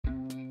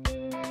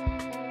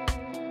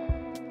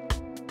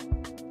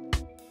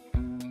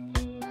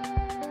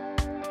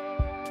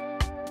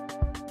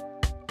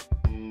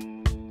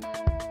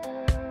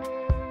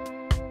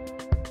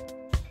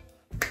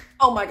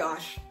Oh my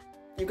gosh,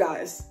 you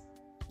guys.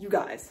 I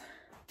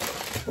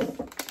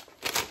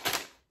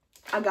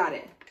got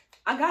it.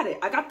 I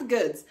got the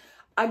goods.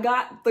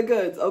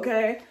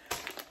 Okay?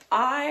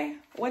 I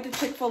went to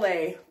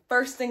Chick-fil-A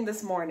first thing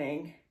this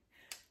morning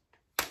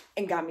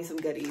and got me some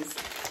goodies.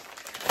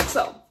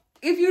 So,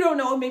 if you don't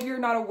know, maybe you're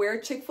not aware,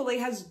 Chick-fil-A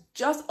has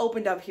just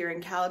opened up here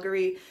in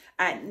Calgary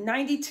at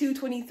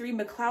 9223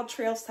 Macleod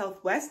Trail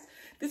Southwest.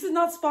 This is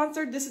not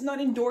sponsored. This is not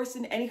endorsed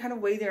in any kind of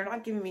way. They're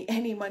not giving me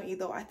any money,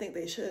 though I think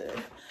they should.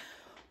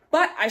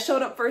 But I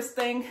showed up first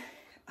thing.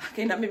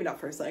 Okay, maybe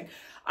not first thing.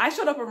 I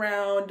showed up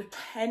around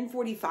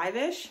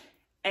 10:45-ish,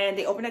 and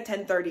they opened at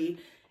 10:30,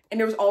 and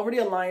there was already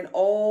a line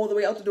all the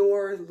way out the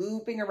door,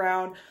 looping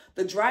around.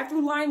 The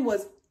drive-through line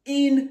was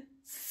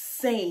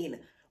insane.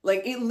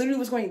 Like, it literally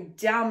was going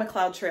down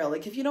Macleod Trail.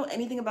 Like, if you know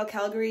anything about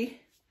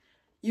Calgary,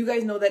 you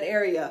guys know that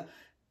area.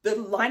 The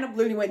lineup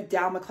literally went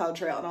down Macleod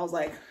Trail, and I was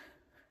like,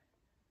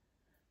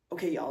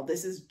 okay, y'all,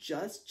 this is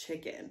just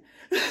chicken.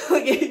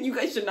 Like, you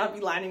guys should not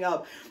be lining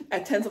up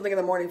at 10 something in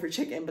the morning for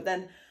chicken. But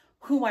then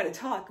who am I to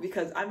talk?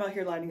 Because I'm out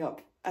here lining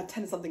up at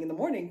 10 something in the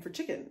morning for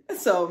chicken.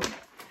 So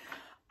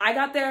I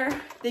got there.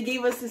 They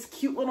gave us this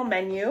cute little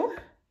menu,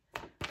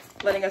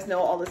 letting us know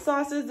all the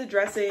sauces, the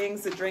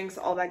dressings, the drinks,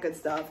 all that good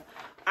stuff.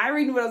 I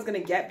already knew what I was going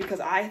to get because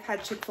I've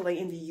had Chick-fil-A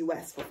in the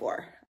US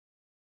before.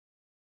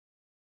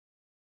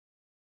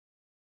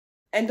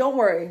 And don't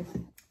worry,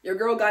 your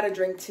girl got a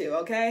drink too,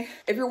 okay?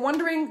 If you're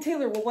wondering,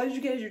 Taylor, well, what did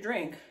you get as your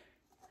drink?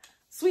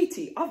 Sweet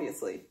tea,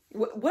 obviously.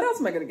 What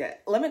else am I gonna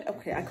get? Lemon?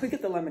 Okay, I could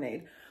get the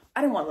lemonade.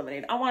 I didn't want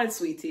lemonade. I wanted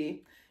sweet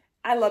tea.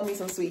 I love me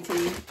some sweet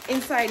tea.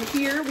 Inside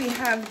here, we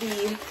have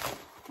the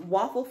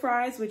waffle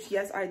fries, which,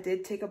 yes, I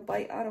did take a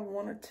bite out of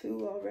one or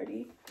two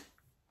already.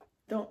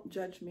 Don't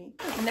judge me.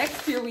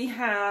 Next here, we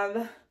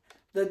have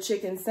the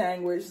chicken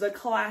sandwich, the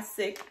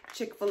classic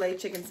Chick-fil-A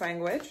chicken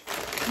sandwich.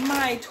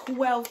 My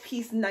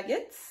 12-piece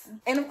nuggets.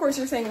 And of course,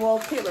 you're saying, well,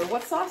 Taylor,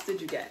 what sauce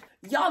did you get?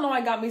 Y'all know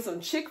I got me some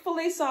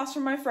Chick-fil-A sauce for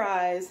my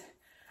fries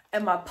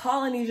and my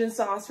Polynesian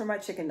sauce for my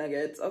chicken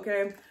nuggets,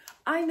 okay?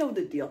 I know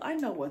the deal. I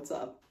know what's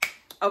up.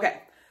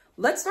 Okay,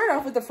 let's start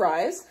off with the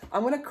fries.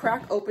 I'm gonna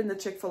crack open the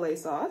Chick-fil-A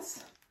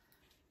sauce.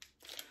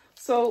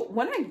 So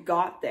when I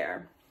got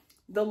there,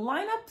 the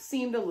lineup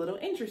seemed a little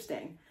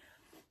interesting.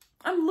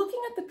 I'm looking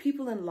at the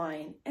people in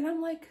line and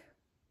I'm like,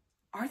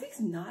 are these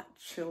not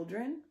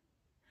children?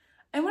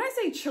 And when I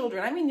say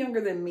children, I mean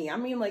younger than me. I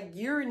mean, like,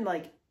 you're in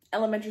like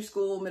elementary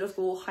school, middle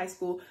school, high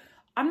school.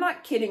 I'm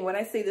not kidding when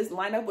I say this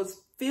lineup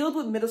was filled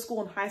with middle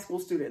school and high school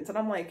students. And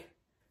I'm like,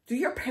 do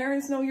your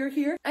parents know you're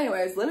here?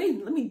 Anyways, let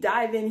me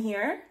dive in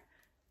here.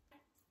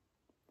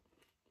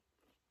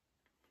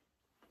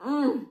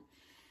 Oh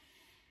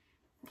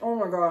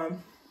my God.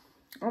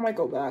 I might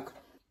go back.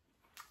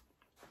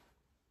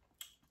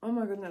 Oh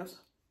my goodness.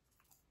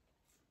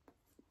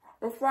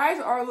 The fries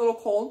are a little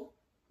cold.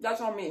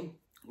 That's on me.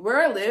 Where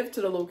I live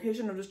to the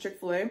location of this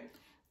Chick-fil-A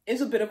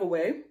is a bit of a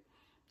way.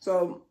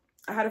 So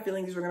I had a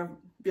feeling these were going to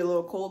be a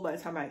little cold by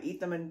the time I eat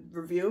them and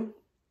review.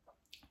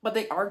 But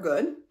they are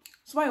good.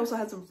 So I also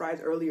had some fries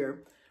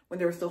earlier when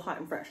they were still hot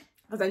and fresh,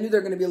 because I knew they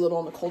were going to be a little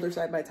on the colder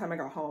side by the time I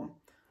got home.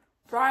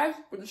 Fries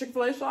with the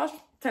Chick-fil-A sauce,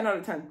 10 out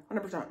of 10,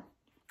 100%.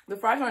 The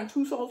fries aren't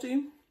too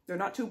salty. They're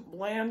not too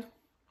bland.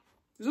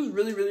 This is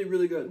really, really,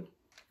 really good.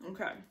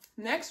 Okay.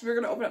 Next, we're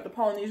going to open up the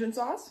Polynesian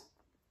sauce.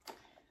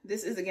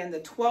 This is, again,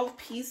 the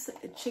 12-piece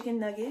chicken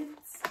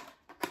nuggets.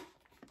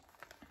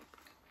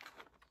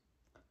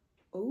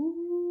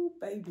 Oh,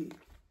 baby.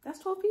 That's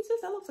 12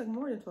 pieces? That looks like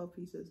more than 12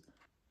 pieces.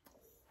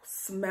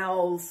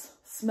 Smells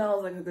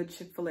like a good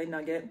Chick-fil-A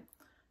nugget.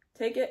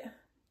 Take it,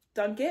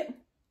 dunk it.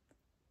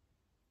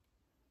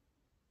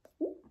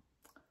 Ooh.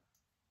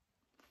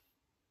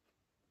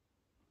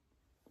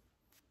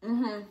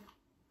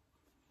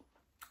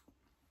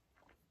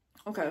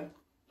 Okay.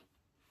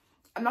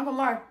 I'm not gonna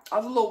lie, I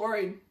was a little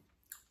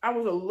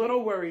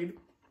worried.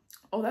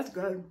 Oh, that's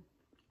good.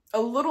 A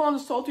little on the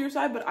saltier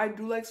side, but I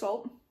do like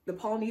salt. The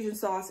Polynesian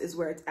sauce is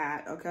where it's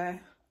at, okay?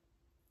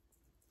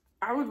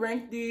 I would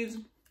rank these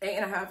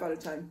 8.5 out of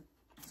 10.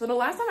 So the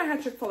last time I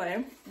had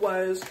Chick-fil-A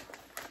was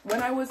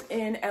when I was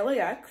in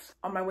LAX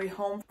on my way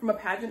home from a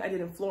pageant I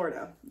did in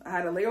Florida. I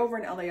had a layover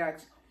in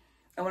LAX.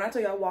 And when I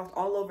tell you I walked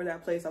all over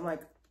that place, I'm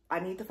like, I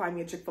need to find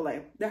me a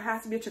Chick-fil-A. There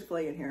has to be a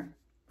Chick-fil-A in here.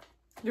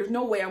 There's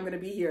no way I'm going to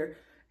be here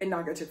and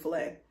not get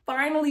Chick-fil-A.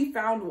 Finally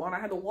found one. I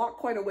had to walk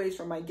quite a ways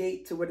from my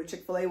gate to where the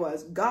Chick-fil-A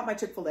was. Got my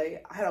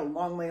Chick-fil-A. I had a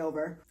long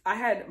layover. I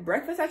had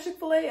breakfast at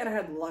Chick-fil-A and I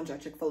had lunch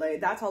at Chick-fil-A.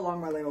 That's how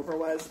long my layover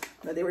was.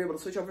 That they were able to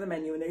switch over the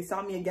menu, and they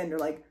saw me again. They're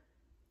like,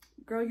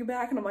 girl, you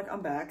back? And I'm like,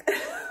 I'm back.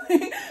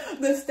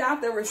 The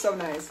staff there were so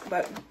nice.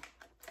 But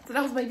so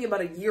that was maybe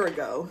about a year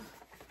ago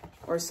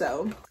or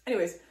so.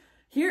 Anyways,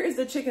 here is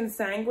the chicken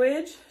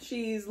sandwich.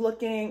 She's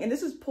looking, and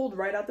this is pulled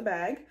right out the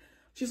bag.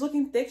 She's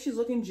looking thick. She's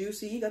looking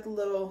juicy. You got the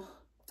little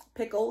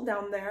pickle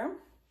down there.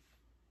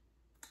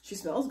 She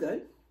smells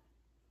good.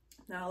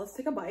 Now let's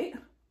take a bite.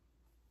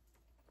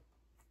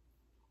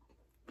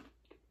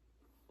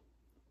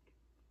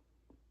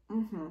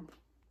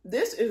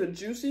 This is a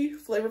juicy,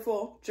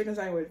 flavorful chicken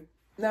sandwich.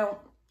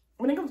 Now,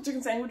 when it comes to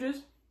chicken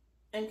sandwiches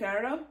in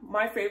Canada,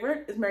 my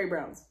favorite is Mary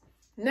Brown's.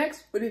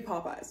 Next would be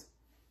Popeyes.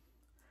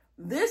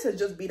 This has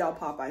just beat out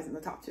Popeyes in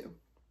the top 2.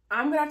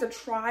 I'm gonna have to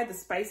try the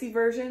spicy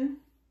version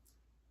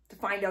to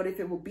find out if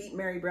it will beat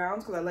Mary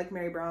Brown's, because I like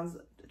Mary Brown's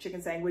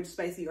chicken sandwich,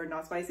 spicy or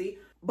not spicy,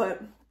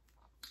 but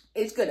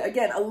it's good.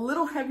 Again, a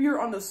little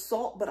heavier on the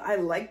salt, but I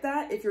like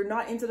that. If you're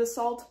not into the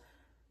salt,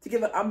 to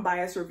give an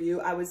unbiased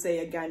review, I would say,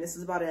 again, this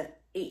is about an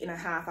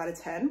 8.5 out of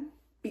 10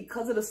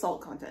 because of the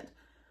salt content.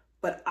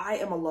 But I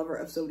am a lover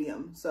of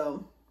sodium,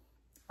 so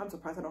I'm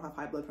surprised I don't have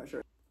high blood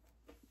pressure.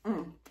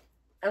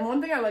 And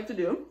one thing I like to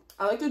do,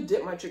 I like to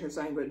dip my chicken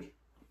sandwich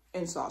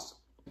in sauce.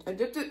 I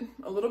dipped it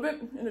a little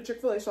bit in the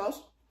Chick-fil-A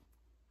sauce.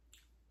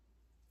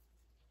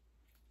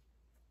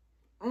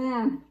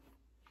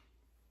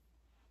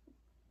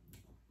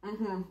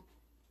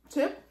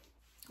 Tip,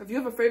 if you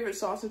have a favorite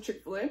sauce at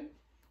Chick-fil-A,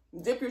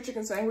 dip your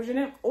chicken sandwich in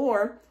it,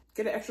 or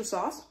get an extra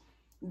sauce,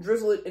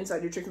 drizzle it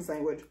inside your chicken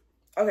sandwich.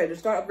 Okay, to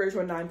start upgrade to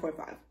a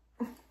 9.5.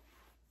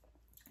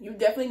 You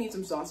definitely need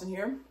some sauce in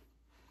here.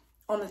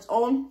 On its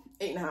own,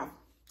 8.5.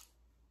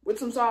 With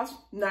some sauce,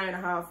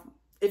 9.5.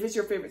 If it's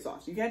your favorite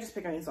sauce. You can't just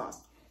pick any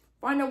sauce.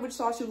 Find out which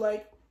sauce you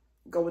like,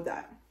 go with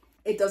that.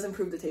 It does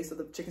improve the taste of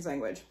the chicken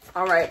sandwich.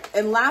 All right,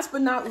 and last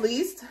but not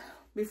least,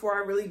 before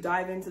I really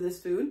dive into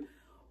this food,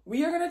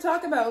 we are gonna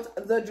talk about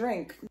the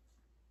drink.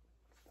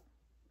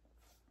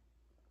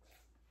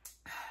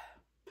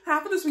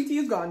 Half of the sweet tea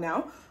is gone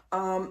now.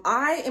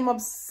 I am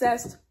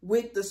obsessed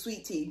with the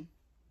sweet tea.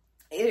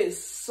 It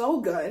is so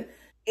good.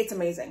 It's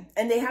amazing.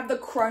 And they have the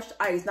crushed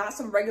ice, not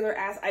some regular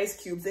ass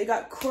ice cubes. They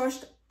got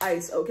crushed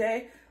ice,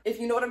 okay? If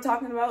you know what I'm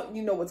talking about,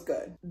 you know what's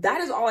good.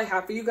 That is all I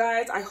have for you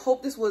guys. I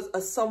hope this was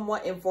a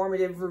somewhat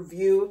informative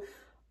review.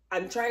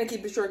 I'm trying to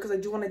keep it short because I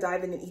do want to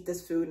dive in and eat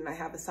this food, and I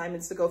have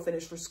assignments to go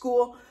finish for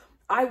school.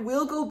 I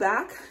will go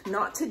back,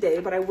 not today,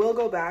 but I will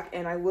go back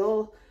and I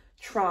will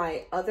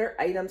try other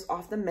items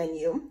off the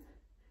menu.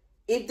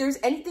 If there's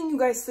anything you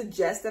guys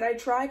suggest that I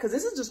try, because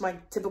this is just my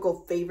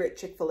typical favorite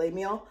Chick-fil-A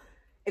meal.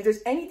 If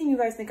there's anything you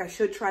guys think I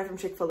should try from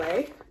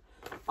Chick-fil-A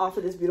off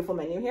of this beautiful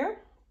menu here,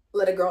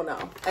 let a girl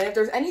know. And if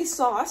there's any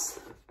sauce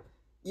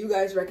you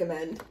guys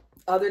recommend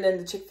other than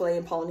the Chick-fil-A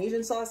and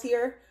Polynesian sauce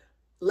here,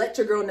 let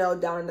your girl know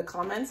down in the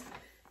comments.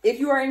 If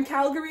you are in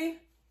Calgary,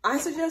 I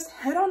suggest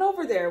head on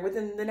over there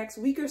within the next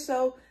week or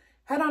so.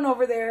 Head on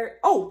over there.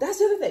 Oh, that's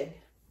the other thing.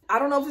 I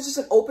don't know if it's just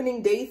an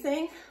opening day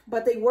thing,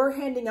 but they were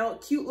handing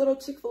out cute little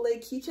Chick-fil-A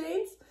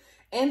keychains,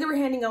 and they were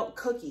handing out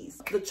cookies.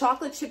 The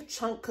chocolate chip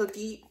chunk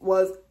cookie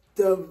was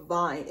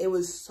divine. It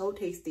was so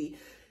tasty.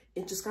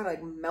 It just kind of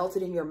like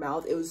melted in your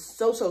mouth. It was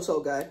so, so, so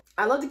good.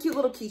 I love the cute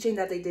little keychain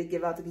that they did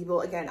give out to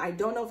people. Again, I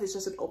don't know if it's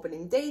just an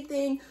opening day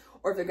thing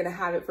or if they're going to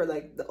have it for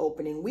like the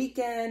opening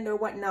weekend or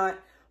whatnot.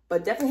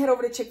 But definitely head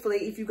over to Chick-fil-A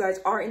if you guys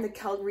are in the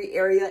Calgary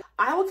area.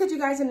 I will catch you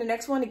guys in the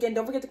next one. Again,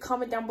 don't forget to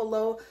comment down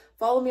below.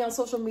 Follow me on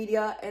social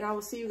media, and I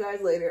will see you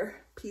guys later.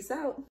 Peace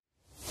out.